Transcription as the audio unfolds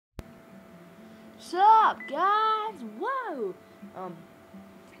What's up, guys? Whoa!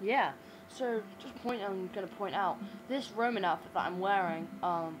 Yeah. So, I'm gonna point out this Roman outfit that I'm wearing.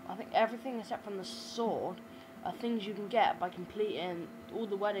 I think everything except from the sword are things you can get by completing all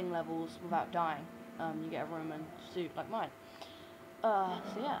the wedding levels without dying. You get a Roman suit like mine. So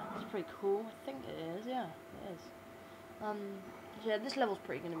yeah, it's pretty cool. I think it is. Yeah, it is. Yeah, this level's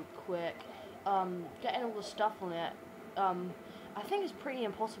pretty gonna be quick. Getting all the stuff on it. I think it's pretty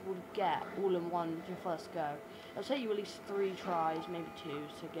impossible to get all in one with your first go. It'll take you at least 3 tries, maybe 2,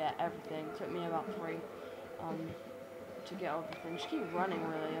 to get everything. It took me about 3 to get everything. Just keep running,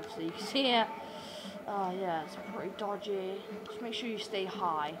 really, obviously. You can see it. Yeah, it's pretty dodgy. Just make sure you stay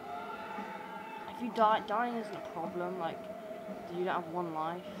high. If you die, dying isn't a problem. Like, you don't have 1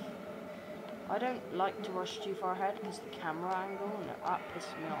 life. I don't like to rush too far ahead because the camera angle, and that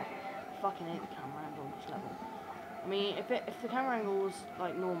pisses me off. I fucking hate the camera angle on this level. I mean, if the camera angle was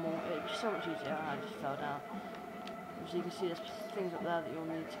like normal, it'd be so much easier. I just fell down. As you can see, there's things up there that you'll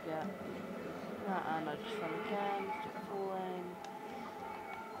need to get. And I just fell again, keep falling.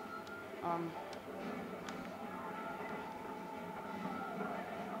 And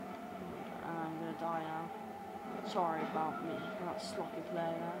I'm gonna die now. Sorry about me, that sloppy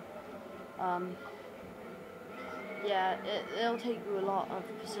play there. Yeah, it'll take you a lot of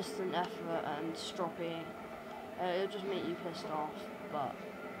persistent effort and stroppy. It'll just make you pissed off, but,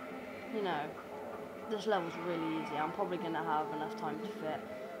 you know, this level's really easy. I'm probably going to have enough time to fit.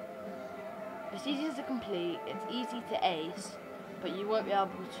 It's easy to complete, it's easy to ace, but you won't be able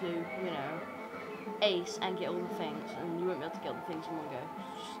to, you know, ace and get all the things, and you won't be able to get all the things in one go.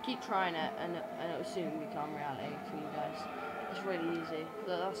 Just keep trying it, and it'll soon become reality for you guys. It's really easy.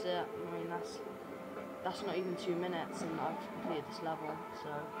 So that's it. I mean, that's not even 2 minutes, and I've completed this level, so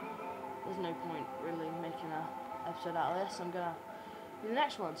there's no point really making a episode out of this. I'm gonna do the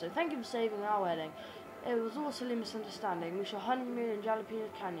next one. So thank you for saving our wedding. It was all a silly misunderstanding. We shall honeymoon in Jalapeno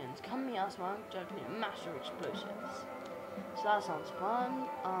Canyons. Come meet us, man. Jalapeno Master Explosives. So that sounds fun.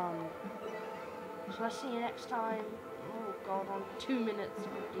 So I'll see you next time. Oh god, on 2 minutes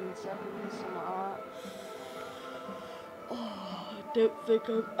 15 seconds, something like that. Oh, I don't think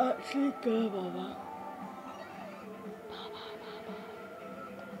I'm actually gonna.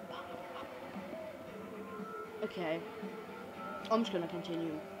 Okay, I'm just going to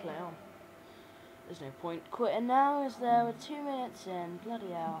continue to play on. There's no point quitting now, is there? We're 2 minutes in. Bloody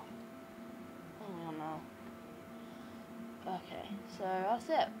hell. Hang on now. Okay, so that's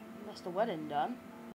it. That's the wedding done.